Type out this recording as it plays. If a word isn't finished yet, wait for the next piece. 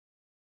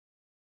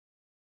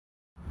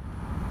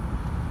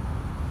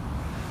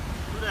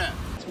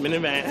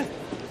Miniman.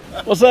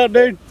 What's up,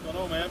 dude? What's going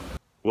on, man?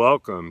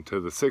 Welcome to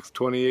the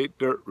 628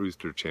 Dirt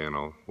Rooster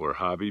channel, where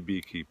hobby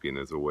beekeeping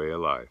is a way of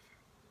life.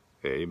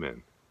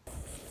 Amen.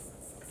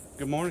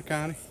 Good morning,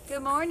 Connie.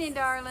 Good morning,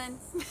 darling.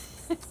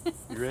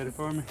 You ready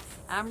for me?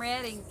 I'm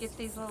ready. Get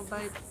these little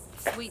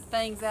sweet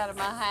things out of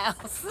my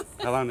house.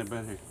 How long have they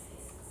been here?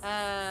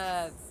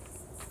 A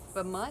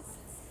month.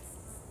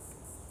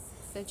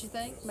 Don't you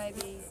think?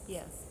 Maybe,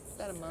 yeah,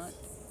 about a month.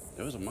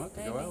 It was a month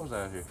ago. Maybe. I was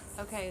out here.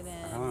 Okay,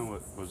 then. How long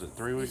was it?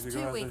 3 weeks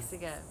ago? 2 weeks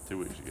ago. 2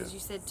 weeks ago. Because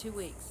you said 2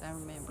 weeks, I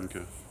remember.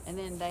 Okay. And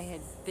then they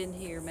had been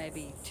here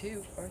maybe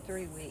 2 or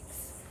 3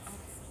 weeks.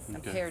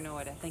 I'm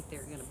paranoid. I think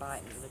they're going to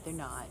bite me, but they're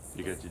not.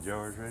 You got your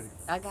jars ready?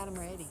 I got them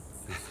ready.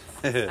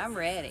 I'm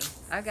ready.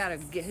 I got to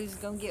get who's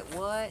going to get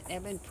what.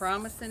 I've been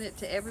promising it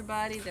to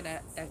everybody that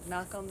I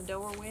knock on the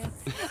door with.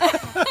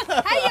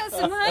 Hey, you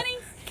some honey?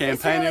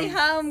 It's really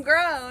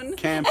homegrown.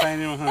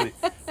 Campaigning on honey.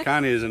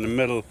 Connie is in the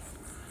middle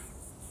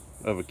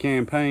of a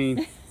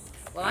campaign.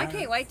 Well, I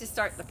can't wait to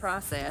start the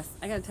process.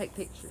 I got to take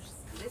pictures.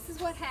 This is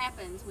what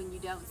happens when you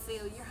don't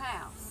seal your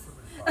house.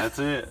 That's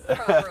it.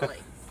 Properly.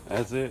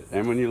 That's it.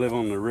 And when you live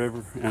on the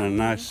river in a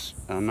nice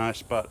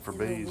spot for in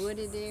bees. A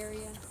wooded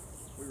area.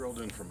 We rolled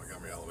in from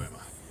Montgomery,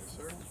 Alabama. Yes,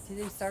 sir. To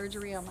do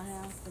surgery on my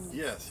house.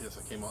 Yes,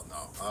 I came up.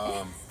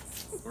 No,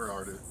 we're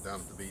already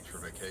down at the beach for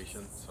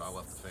vacation, so I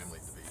left the family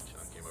at the beach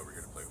and I came over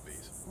here to play with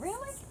bees.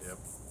 Really? Yep.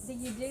 Do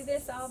you do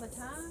this all the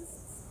time?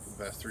 For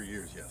the past 3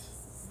 years, yes.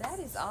 That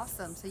is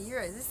awesome. So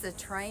this is a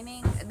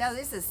training? No,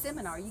 this is a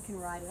seminar. You can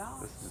write it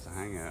off. This is just a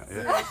hangout.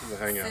 Yeah, this is a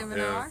hangout.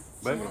 Seminar?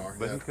 Yeah.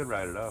 But you could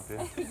write it off,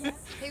 yeah.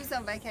 He was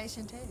on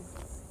vacation too.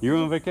 You're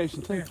on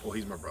vacation too? Well,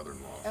 he's my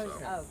brother-in-law, so.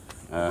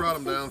 We Oh. brought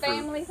him down for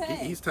family thing.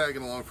 He's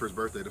tagging along for his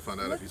birthday to find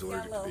out if he's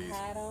allergic to bees.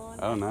 Hat on.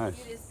 Oh, nice.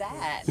 How cute is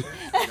that?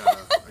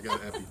 I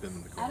got an EpiPen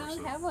in the car. I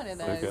don't have one of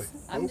those. Okay.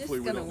 I'm Hopefully just we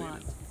going to don't need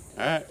want.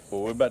 All right.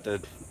 Well, we're about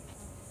to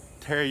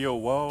tear your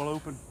wall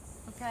open.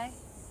 Okay.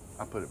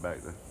 I'll put it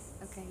back there.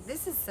 Okay.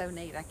 This is so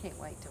neat. I can't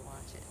wait to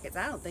watch it. Because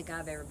I don't think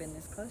I've ever been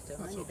this close to a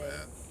honeybee.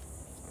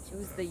 It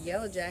was the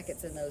yellow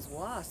jackets and those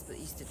wasps that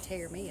used to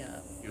tear me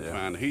up. You'll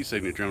find the heat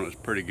signature on it's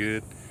pretty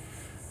good.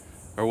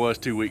 Or was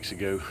 2 weeks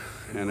ago.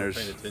 And there's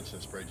paying attention,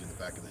 I sprayed you in the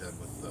back of the head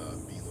with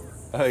bee lure.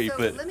 Oh, you So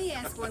put. let me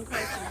ask one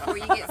question before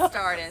you get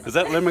started. Is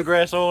that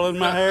lemongrass oil in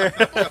my hair?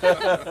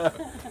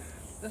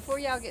 Before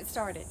y'all get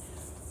started,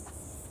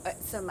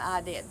 some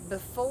idea.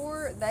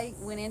 Before they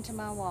went into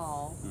my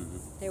wall,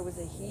 there was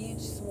a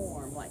huge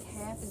swarm, like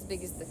half as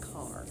big as the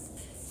car.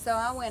 So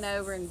I went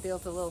over and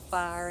built a little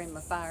fire in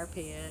my fire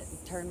pit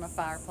and turned my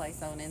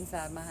fireplace on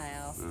inside my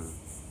house.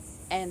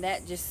 And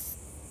that just,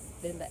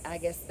 I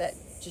guess that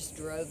just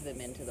drove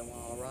them into the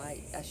wall,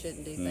 right? I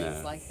shouldn't do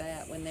things like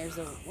that when there's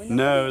a when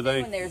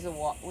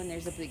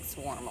there's a big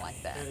swarm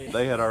like that.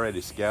 They had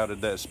already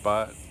scouted that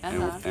spot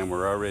and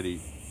were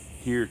already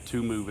here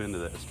to move into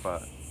that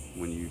spot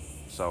when you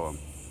saw them.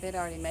 They'd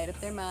already made up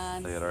their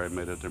mind. They had already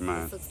made up their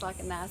mind. This looks like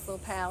a nice little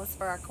palace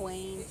for our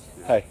queen.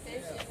 Hey,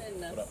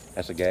 And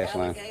that's a gas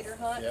line. alligator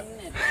hunting.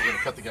 And We're going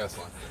to cut the gas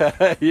line.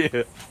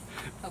 Yeah.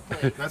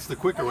 hopefully. That's the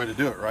quicker way to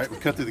do it, right? We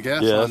cut through the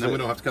gas line, then we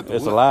don't have to cut the wood.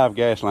 It's a live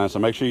gas line, so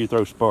make sure you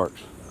throw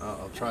sparks.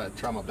 I'll try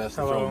my best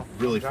to throw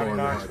really far and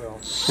wide.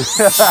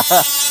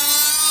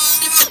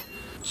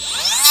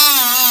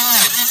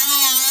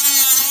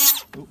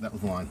 Oop, that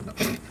was mine.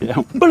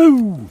 Yeah.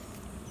 Blue.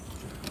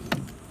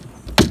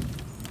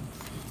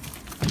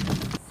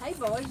 Hey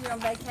boys, you're on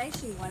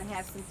vacation. You want to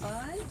have some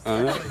fun?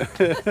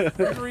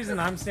 There's a reason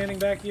I'm standing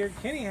back here.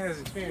 Kenny has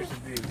experience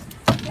with these.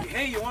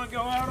 Hey, you want to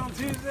go out on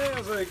Tuesday? I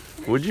was like,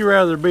 Would you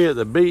rather be at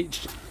the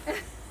beach?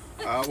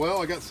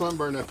 Well, I got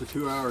sunburned after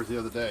 2 hours the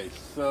other day,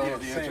 so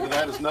the answer to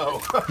that is no.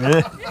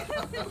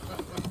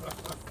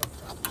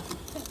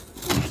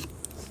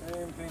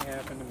 same thing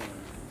happened to me.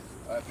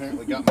 I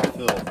apparently got my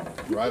fill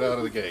right out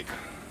of the gate.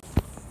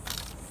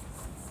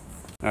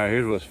 All right,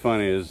 here's what's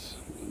funny is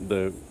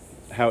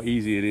how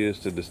easy it is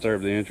to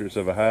disturb the entrance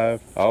of a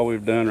hive. All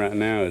we've done right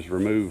now is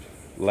remove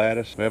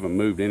lattice. We haven't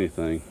moved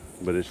anything,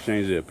 but it's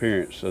changed the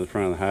appearance of the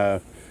front of the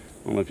hive.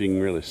 I don't know if you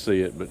can really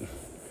see it, but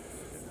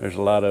there's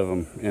a lot of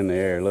them in the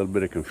air, a little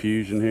bit of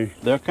confusion here.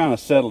 They'll kind of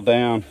settle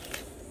down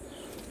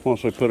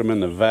once we put them in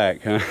the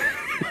vac, huh?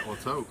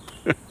 Let's hope.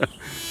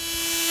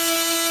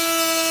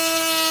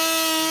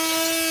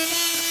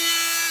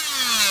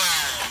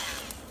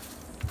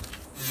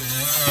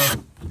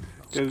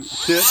 Good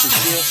shit.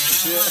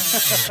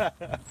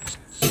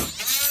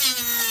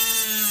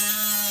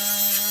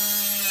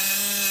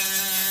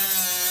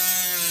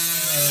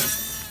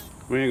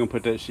 We ain't gonna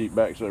put that sheet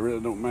back, so it really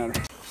don't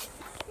matter.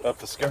 Up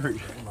the skirt.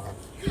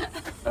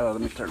 Let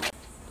me turn.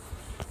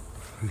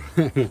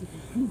 There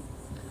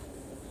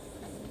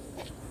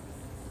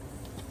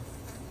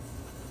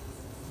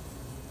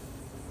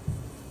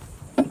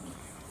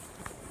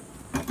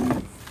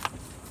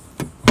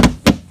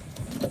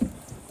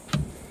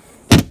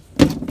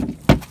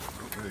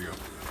you go.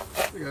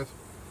 Hey guys.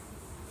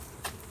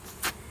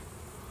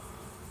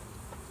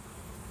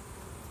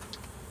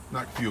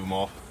 Knock a few of them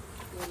off.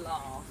 We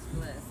lost,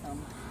 bless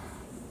them.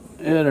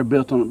 Yeah, they're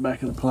built on the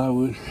back of the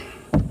plywood.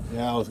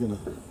 Yeah, I was gonna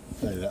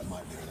say that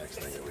might be the next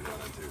thing that we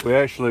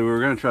run into. We were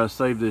gonna try to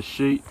save this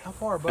sheet. How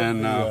far above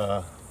And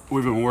the,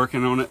 we've been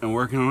working on it and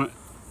working on it.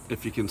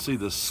 If you can see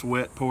the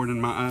sweat pouring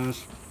in my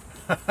eyes.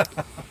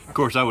 Of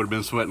course, I would have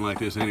been sweating like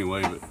this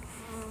anyway, but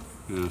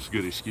you know, it's a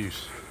good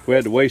excuse. We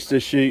had to waste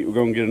this sheet. We're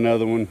gonna get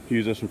another one.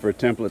 Use this one for a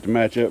template to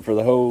match up for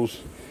the holes.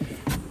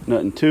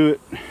 Nothing to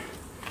it,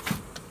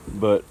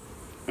 but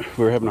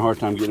we're having a hard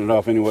time getting it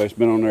off anyway. It's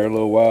been on there a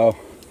little while,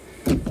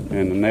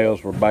 and the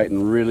nails were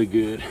biting really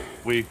good.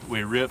 We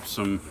ripped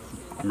some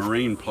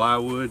marine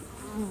plywood.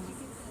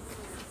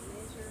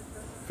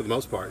 For the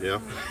most part, yeah.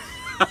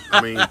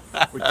 I mean,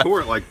 we tore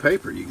it like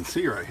paper. You can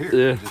see right here.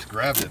 Yeah. We just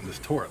grabbed it and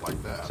just tore it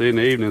like that. See, in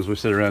the evenings we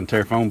sit around and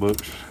tear phone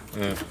books.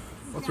 Yeah.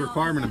 What's the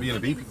requirement of being a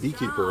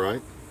beekeeper,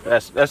 right?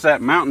 That's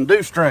that Mountain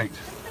Dew strength.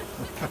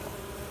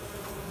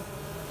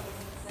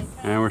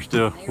 And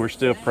we're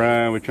still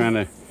prying. We're trying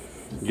to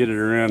get it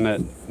around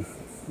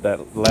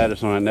that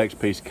lattice on that next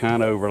piece.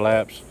 Kind of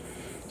overlaps,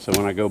 so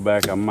when I go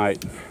back, I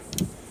might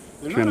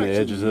trim the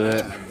edges of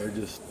that. They're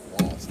just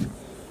lost.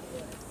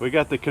 We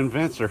got the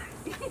convincer.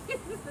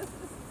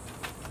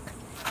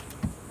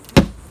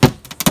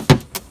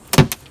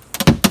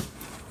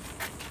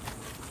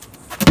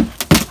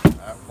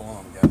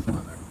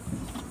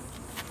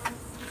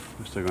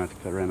 Still gonna have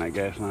to cut around that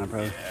gas line,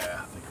 probably.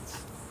 Yeah, I think it's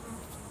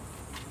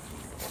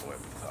all the way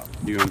up the top.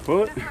 You gonna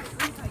pull it?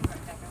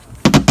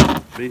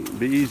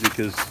 Be easy,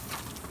 cause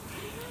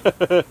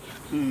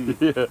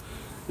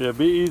yeah,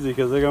 be easy,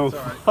 cause they're gonna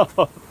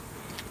fall.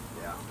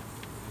 Yeah,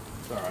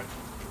 it's all right.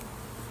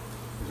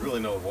 There's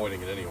really no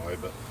avoiding it anyway,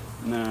 but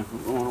No,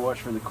 we want to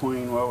watch for the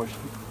queen while we're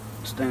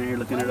standing here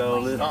looking at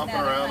all this. stomping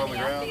around on the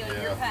ground.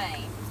 Your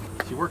pain.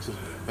 She works as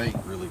bait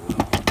really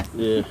well.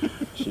 Yeah,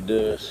 she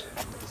does.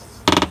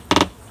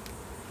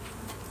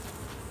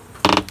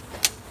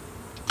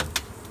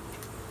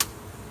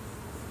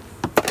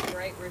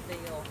 Great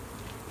reveal.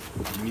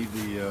 You need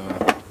the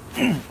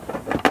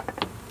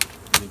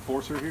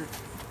enforcer here?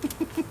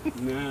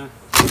 Nah.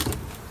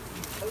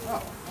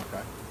 Oh,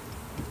 okay.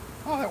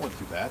 Oh, that wasn't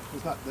too bad.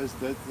 It's not. There's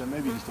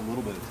maybe just a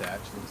little bit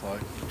attached. Looks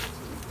like.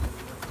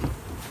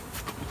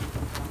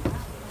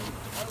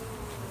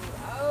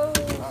 Oh,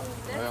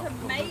 that's well,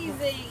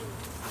 amazing.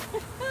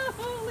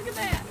 Look at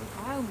that.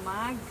 Oh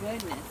my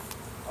goodness.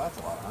 Oh, that's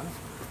a lot of honey.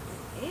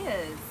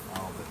 It is.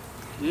 Oh, but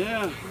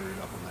Yeah, put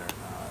it up in there.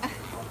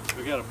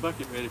 we got a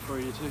bucket ready for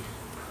you too.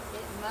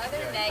 It's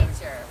Mother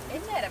Nature.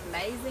 Isn't that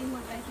amazing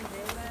what they can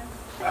do though?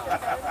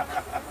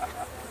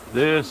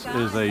 This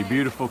is a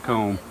beautiful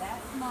comb. That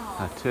small.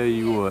 I tell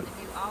you what, To do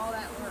all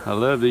that work. I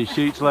love these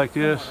sheets like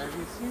this. Have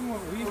you seen what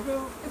we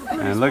built?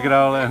 And look at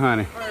all that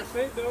honey. Fire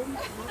State building?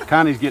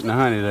 Connie's getting the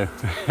honey though.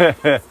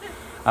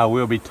 I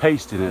will be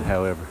tasting it,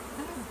 however.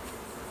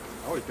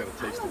 I always got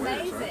to taste the I'm wares,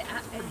 amazed right?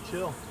 that Pretty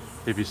chill.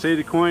 If you see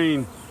the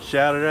queen,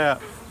 shout it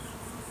out.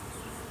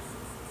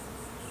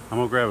 I'm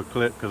gonna grab a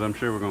clip because I'm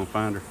sure we're gonna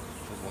find her.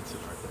 There's one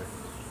sitting right there.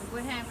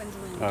 What happens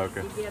when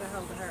Okay. you get a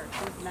hold of her?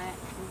 Who's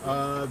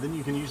that? Then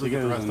you can usually You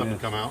get the got it rest on of them this.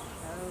 to come out. Okay,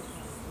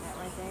 that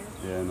right there.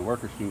 Yeah, and the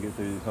workers can get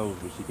through these holes,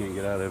 but she can't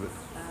get out of it.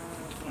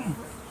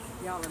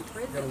 Y'all in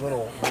prison. Got a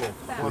little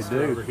cluster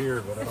do. over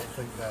here, but I don't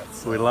think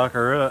that's. We lock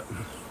her up. Take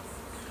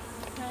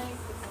the queen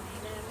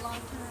and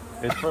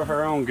long-term. It's for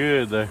her own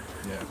good, though.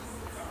 Yeah.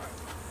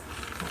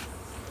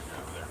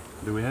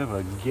 Do we have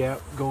a gap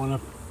going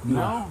up?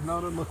 No, it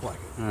doesn't look like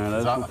it. All right,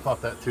 I that's,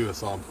 thought that too. I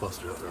saw them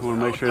cluster up there. I want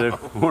to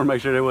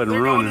make sure they wasn't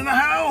They're going running. in the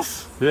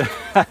house. Yeah.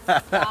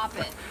 Stop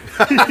it.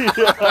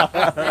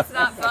 That's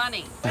not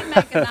funny. It'd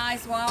make a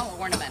nice wall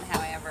ornament,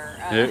 however.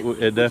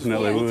 It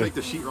definitely Yeah. We'll would. take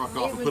the sheetrock off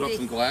It and would put up be-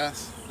 some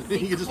glass. You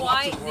can just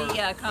watch Quite it work.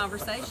 the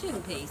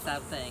conversation piece, I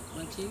think,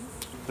 wouldn't you?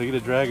 Look at the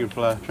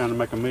dragonfly trying to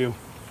make a meal.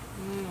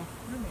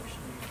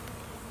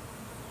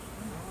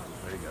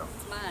 There you go.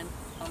 It's mine.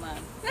 All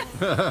mine.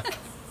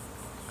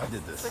 I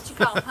did this. What you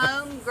call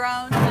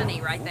homegrown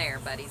honey right there,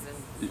 buddies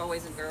and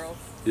boys and girls.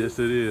 Yes,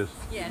 it is.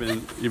 Yeah.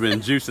 You've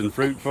been juicing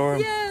fruit for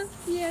him?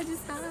 Yeah,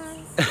 just hi.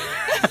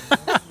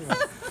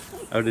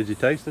 Oh, did you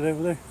taste it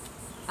over there?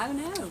 Oh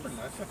no.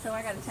 So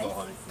I gotta taste all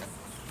honey. this.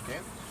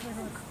 Can?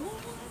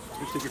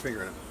 Just stick your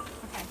finger in it.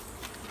 Okay.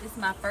 This is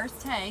my first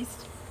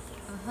taste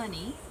of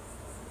honey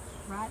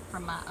right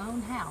from my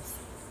own house.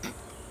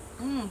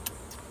 Mmm.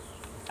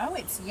 Oh,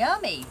 it's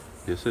yummy.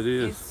 Yes, it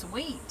It's is.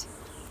 sweet.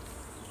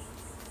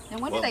 No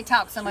wonder Well, they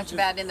talk so much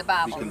about it in the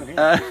Bible. You can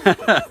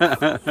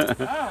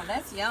Oh,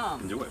 that's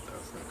yum. enjoy it though.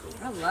 It's not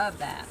cool. I love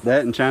that.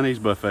 That and Chinese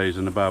buffets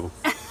in the Bible.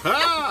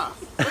 Ah!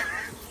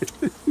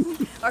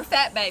 Or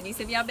fat babies.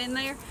 Have y'all been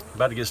there?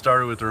 About to get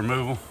started with the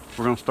removal.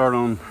 We're going to start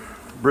on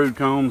brood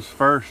combs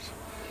first.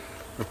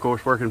 Of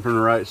course, working from the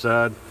right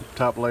side,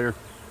 top layer.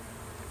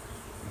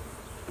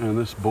 And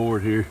this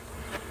board here,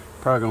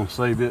 probably going to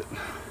save it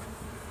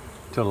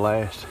till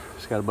last.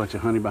 It's got a bunch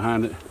of honey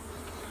behind it.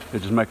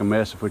 It'd just make a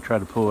mess if we try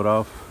to pull it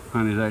off.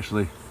 Honey's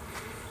actually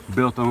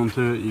built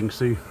onto it. You can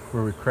see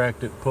where we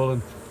cracked it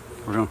pulling.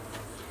 We're going to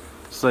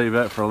save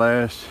that for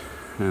last.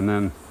 And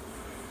then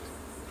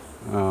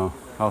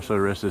also the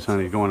rest of this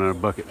honey is going in a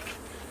bucket.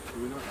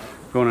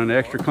 Going in the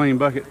extra clean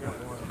bucket.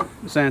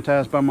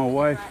 Sanitized by my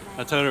wife.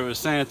 I told her it was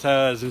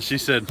sanitized and she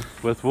said,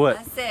 with what?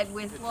 I said,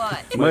 with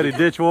what? Muddy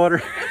ditch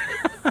water.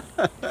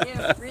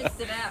 Yeah,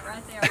 rinsed it out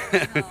right there. On the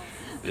way home.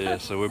 Yeah,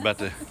 so we're about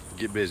to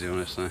get busy on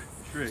this thing.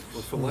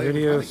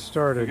 Video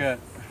started.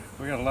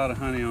 We got a lot of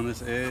honey on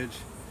this edge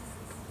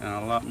and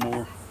a lot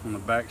more on the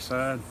back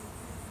side.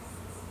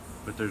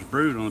 But there's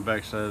brood on the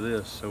back side of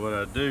this. So what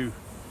I do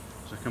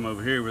is I come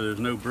over here where there's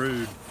no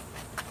brood.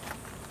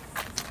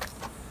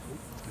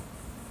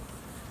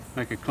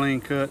 Make a clean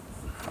cut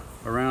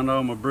around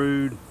all my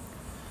brood,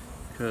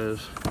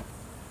 because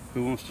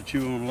who wants to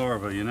chew on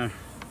larvae, you know?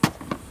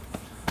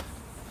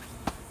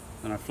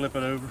 Then I flip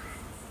it over.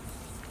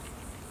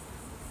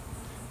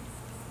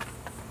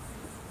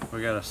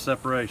 We got a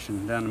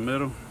separation down the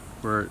middle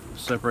where it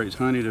separates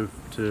honey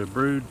to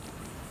brood.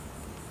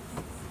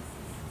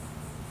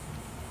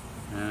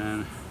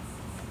 And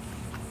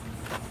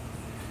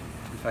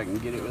if I can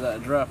get it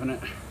without dropping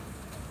it,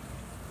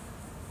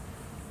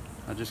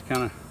 I just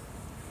kind of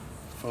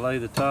fillet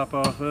the top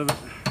off of it,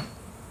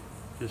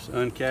 just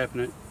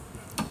uncapping it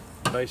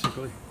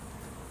basically,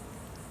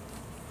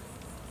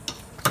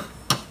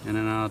 and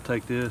then I'll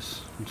take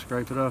this and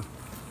scrape it off.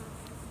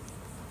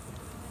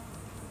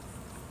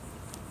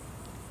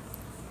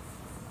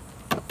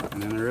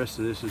 And then the rest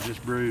of this is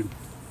just brood.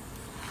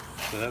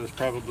 So that was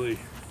probably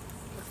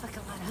Looks like a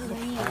lot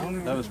of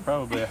honey. that was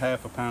probably a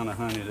half a pound of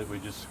honey that we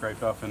just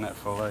scraped off in that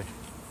fillet.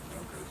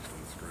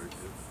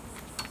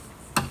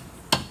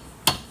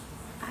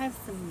 I have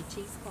some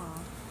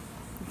cheesecloth.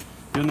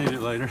 You'll need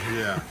it later.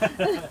 Yeah.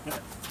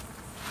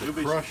 You'll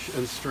be Crush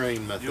and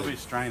strain method. You'll be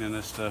straining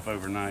this stuff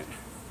overnight.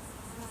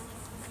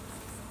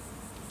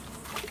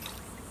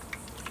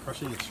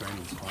 Crushing and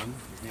straining is fun.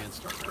 Your hands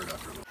start to hurt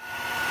after a little.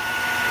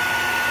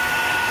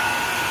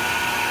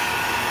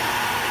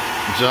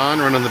 John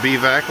running the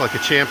BVAC like a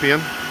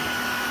champion. I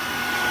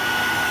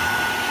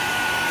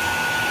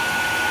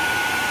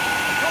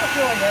kind of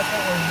feel like that's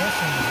what we're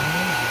missing. Is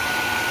music.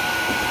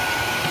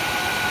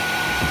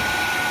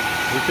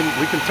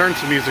 We can turn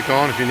some music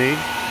on if you need.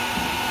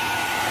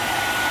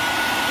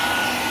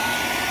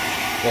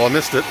 Well, I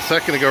missed it a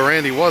second ago.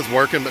 Randy was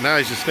working, but now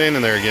he's just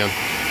standing there again.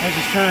 I was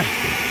just trying to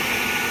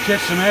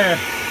catch some air.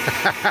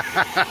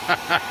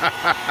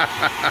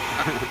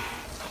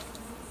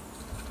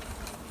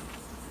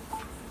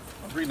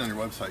 I was reading on your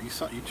website.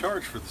 You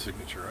charge for the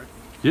signature, right?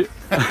 Yeah.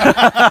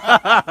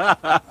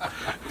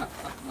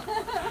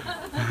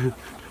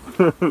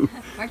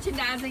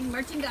 Merchandising.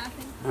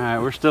 All right,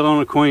 we're still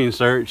on a queen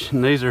search,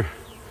 and these are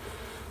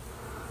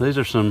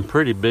some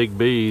pretty big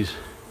bees.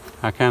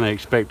 I kind of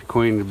expect the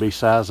queen to be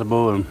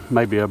sizable and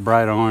maybe a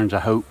bright orange, I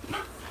hope.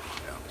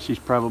 She's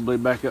probably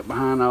back up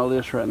behind all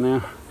this right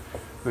now.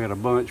 We got a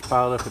bunch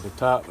piled up at the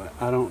top, but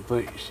I don't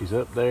think she's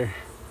up there.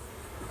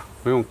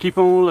 We're gonna keep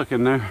on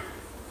looking there.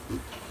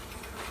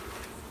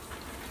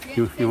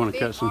 You want to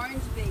cut some?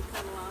 Orange bee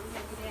come along.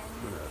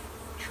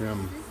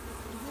 Trim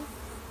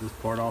this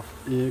part off.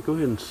 Yeah, go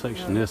ahead and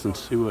section this and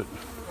see what.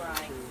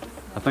 Right.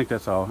 I think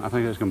that's all. I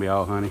think that's gonna be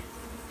all honey.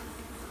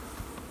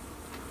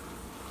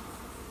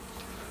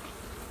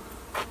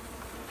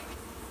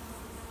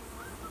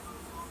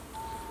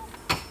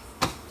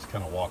 Just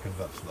kind of walking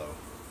it up slow.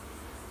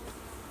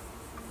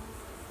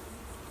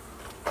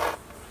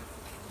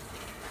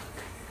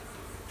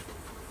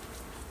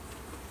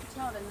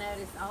 Y'all to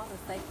notice all the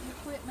safety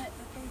equipment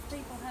that these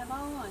people have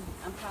on.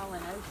 I'm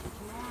calling OSHA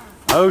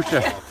tomorrow.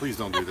 OSHA. Oh, please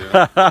don't do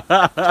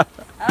that.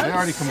 They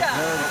already come.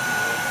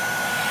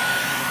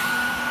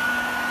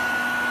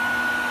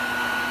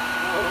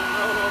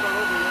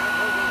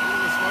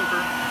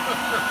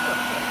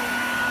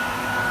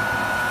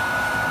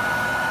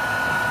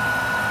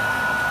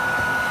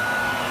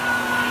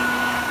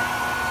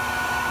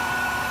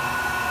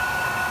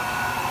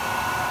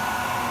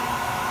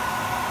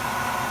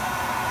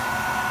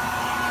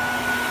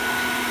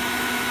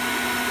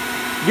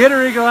 Get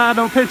her, Eagle Eye,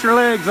 don't pinch her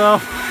legs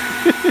off.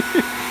 There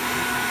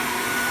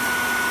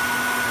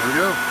we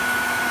go.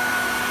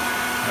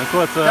 That's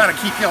what's up. Gotta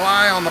keep your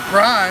eye on the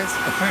prize.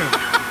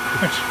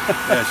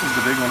 Yeah, she's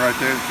the big one right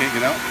there that can't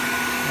get out.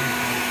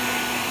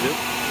 Yep.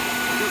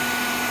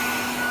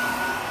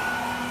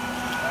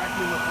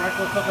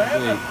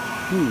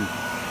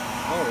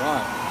 All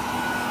right.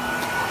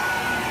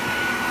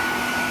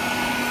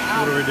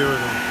 What do we do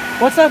with them?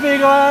 What's up,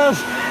 Eagle Eyes?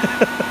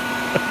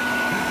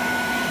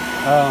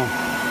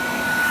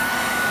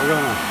 We're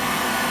gonna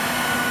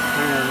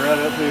hang her right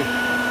up here.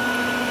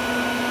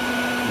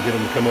 You get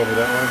them to come over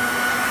that way?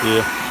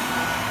 Yeah.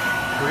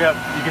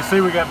 You can see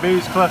we got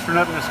bees clustering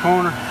up in this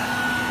corner.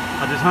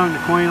 I just hung the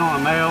queen on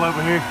a nail over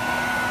here.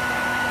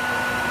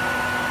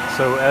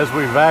 So as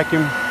we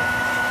vacuum,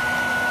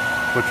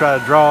 we'll try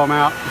to draw them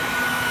out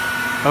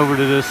over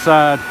to this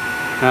side.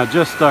 Now I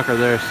just stuck her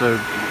there, so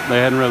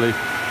they hadn't really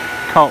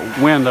caught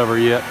wind of her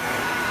yet.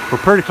 We're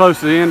pretty close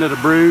to the end of the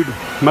brood.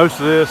 Most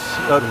of this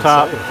up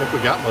top. I think we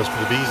got most of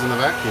the bees in the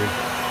vacuum.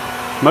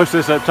 Most of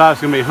this up top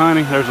is going to be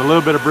honey. There's a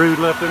little bit of brood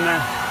left in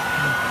there.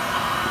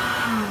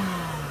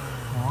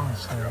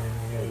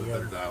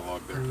 Better dialogue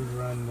dog there. Food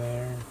run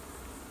there.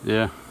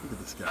 Yeah. Look at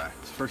this guy.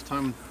 It's his first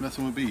time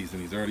messing with bees,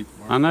 and he's already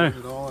I know.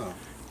 figured it all out.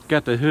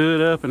 Got the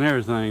hood up and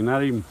everything.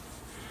 Not even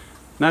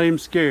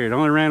scared.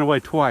 Only ran away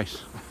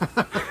twice.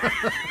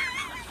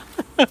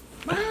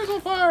 My hair's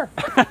on fire.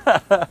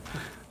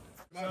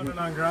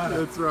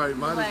 That's right.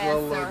 Might as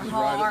well Bless her just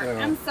heart. ride it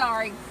down. I'm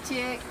sorry,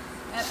 chick.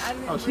 I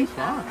didn't Oh, she's wish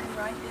I fine. was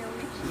right there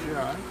with you. She'll be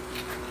all right.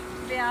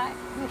 She'll be all right.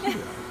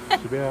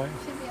 She'll be alright.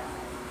 She'll be all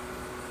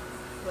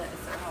right.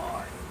 Bless her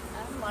heart.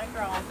 I'm like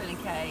her off in a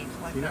cage.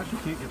 Like You know, she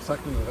can't get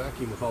sucked in the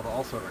vacuum with all the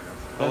also-rans.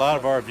 A lot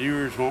of our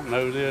viewers won't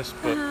know this,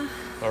 but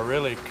a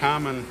really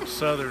common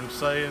southern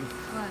saying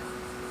what?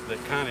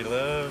 that Connie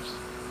loves.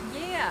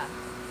 Yeah.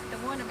 The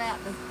one about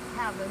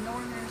how the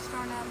Northerners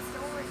start out a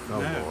story.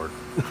 Oh, No. Lord.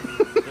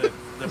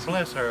 The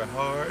bless her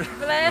heart.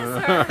 Bless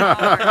her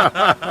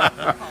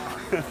heart.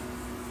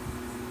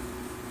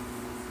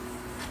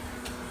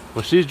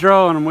 Well, she's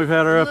drawing them. We've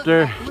had her up Look,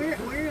 there.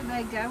 Where are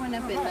they going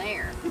up in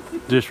there?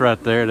 Just right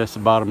there. That's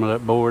the bottom of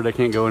that board. They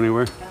can't go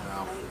anywhere. God,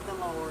 thank the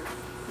Lord.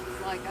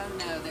 It's like, oh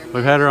no, they're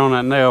We've had her on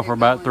that nail for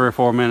about 3 or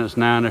 4 minutes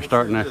now, and they're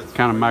starting to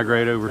kind of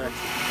migrate over.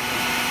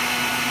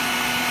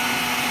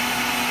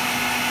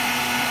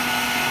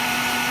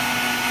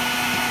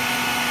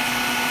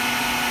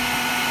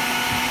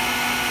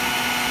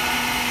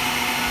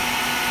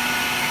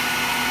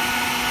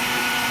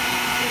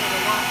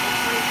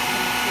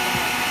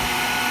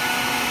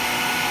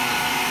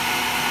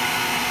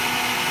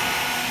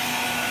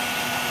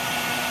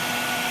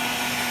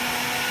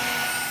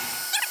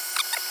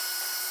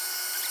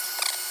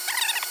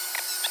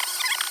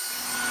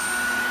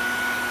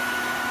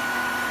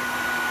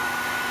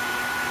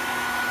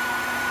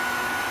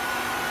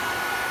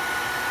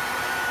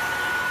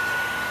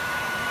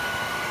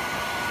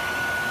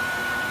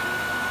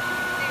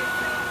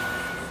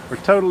 We're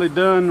totally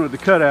done with the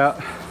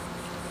cutout,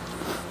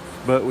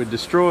 but we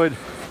destroyed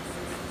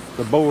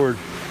the board.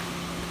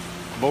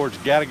 The board's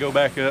got to go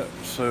back up,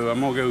 so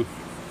I'm gonna go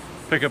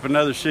pick up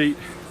another sheet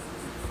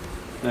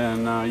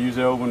and use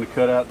the old one to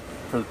cut out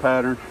for the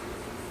pattern.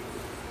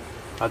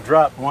 I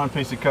dropped one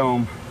piece of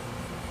comb.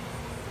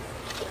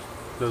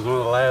 It was one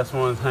of the last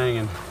ones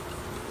hanging.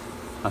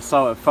 I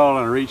saw it fall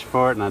and I reached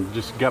for it, and I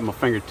just got my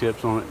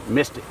fingertips on it,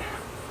 missed it.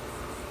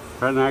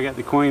 Right now I got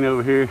the queen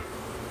over here,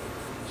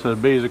 so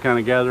the bees will kind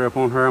of gather up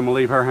on her. I'm gonna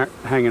leave her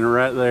hanging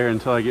right there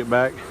until I get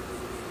back,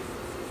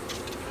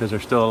 because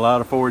there's still a lot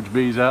of forage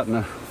bees out in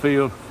the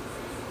field.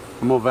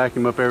 I'm gonna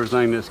vacuum up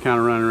everything that's kind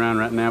of running around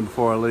right now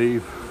before I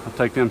leave. I'll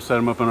take them, set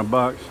them up in a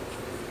box,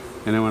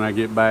 and then when I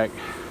get back,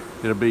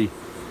 it'll be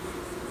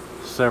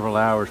several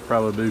hours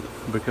probably,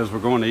 because we're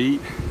going to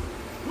eat.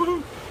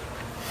 We're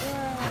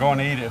going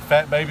to eat at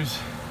Fat Babies,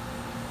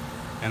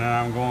 and then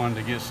I'm going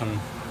to get some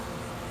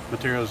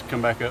materials to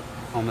come back up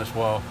on this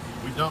wall.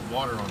 We dumped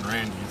water on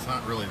Randy. It's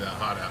not really that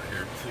hot out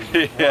here.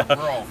 See, Yeah.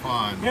 we're all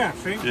fine. Yeah,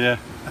 see? Yeah,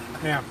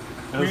 Yeah.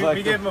 It was We, like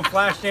we the- gave him a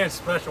flash dance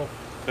special.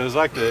 it was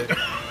like the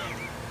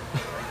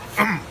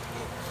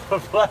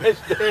flash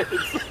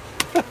dance.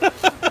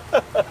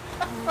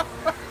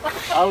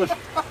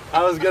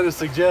 I was gonna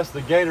suggest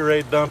the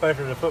Gatorade dump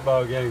after the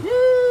football game.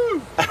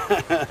 Woo!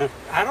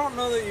 I don't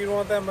know that you'd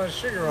want that much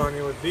sugar on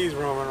you with bees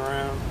roaming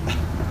around.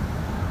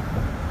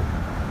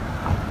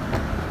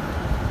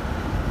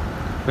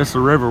 This is the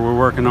river we're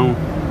working on.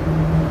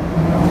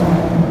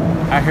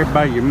 Out here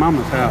by your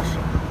mama's house.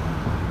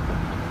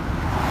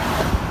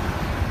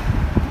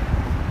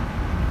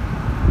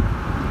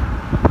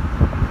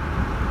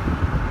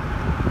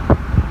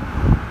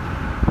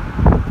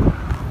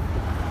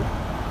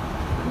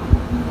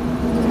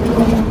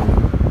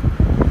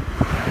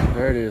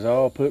 There it is,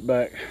 all put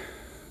back.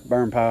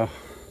 Burn pile.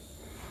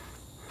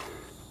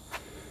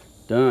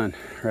 Done.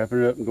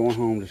 Wrapping it up and going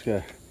home. Just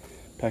gotta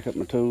pack up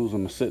my tools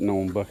and my sitting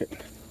on bucket.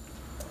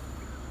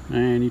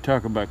 Man, you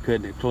talk about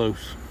cutting it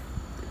close.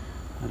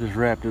 I just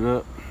wrapped it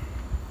up,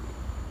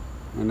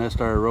 and that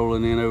started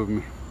rolling in over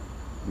me.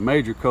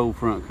 Major cold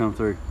front come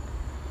through.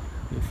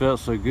 It felt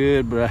so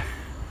good, but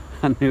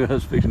I knew I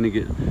was fixing to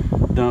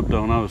get dumped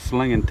on. I was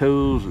slinging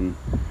tools and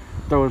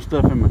throwing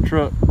stuff in my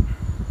truck.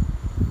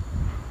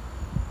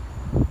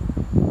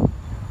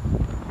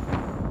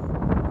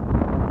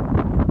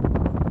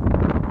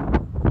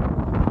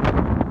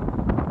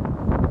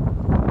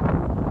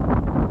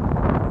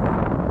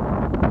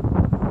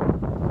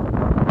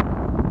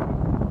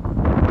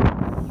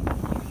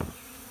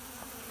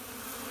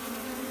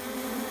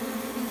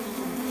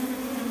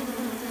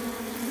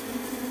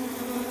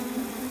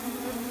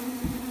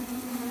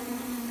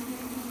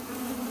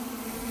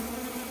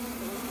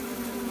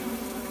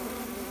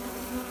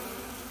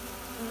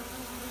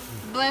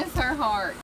 Bless her heart.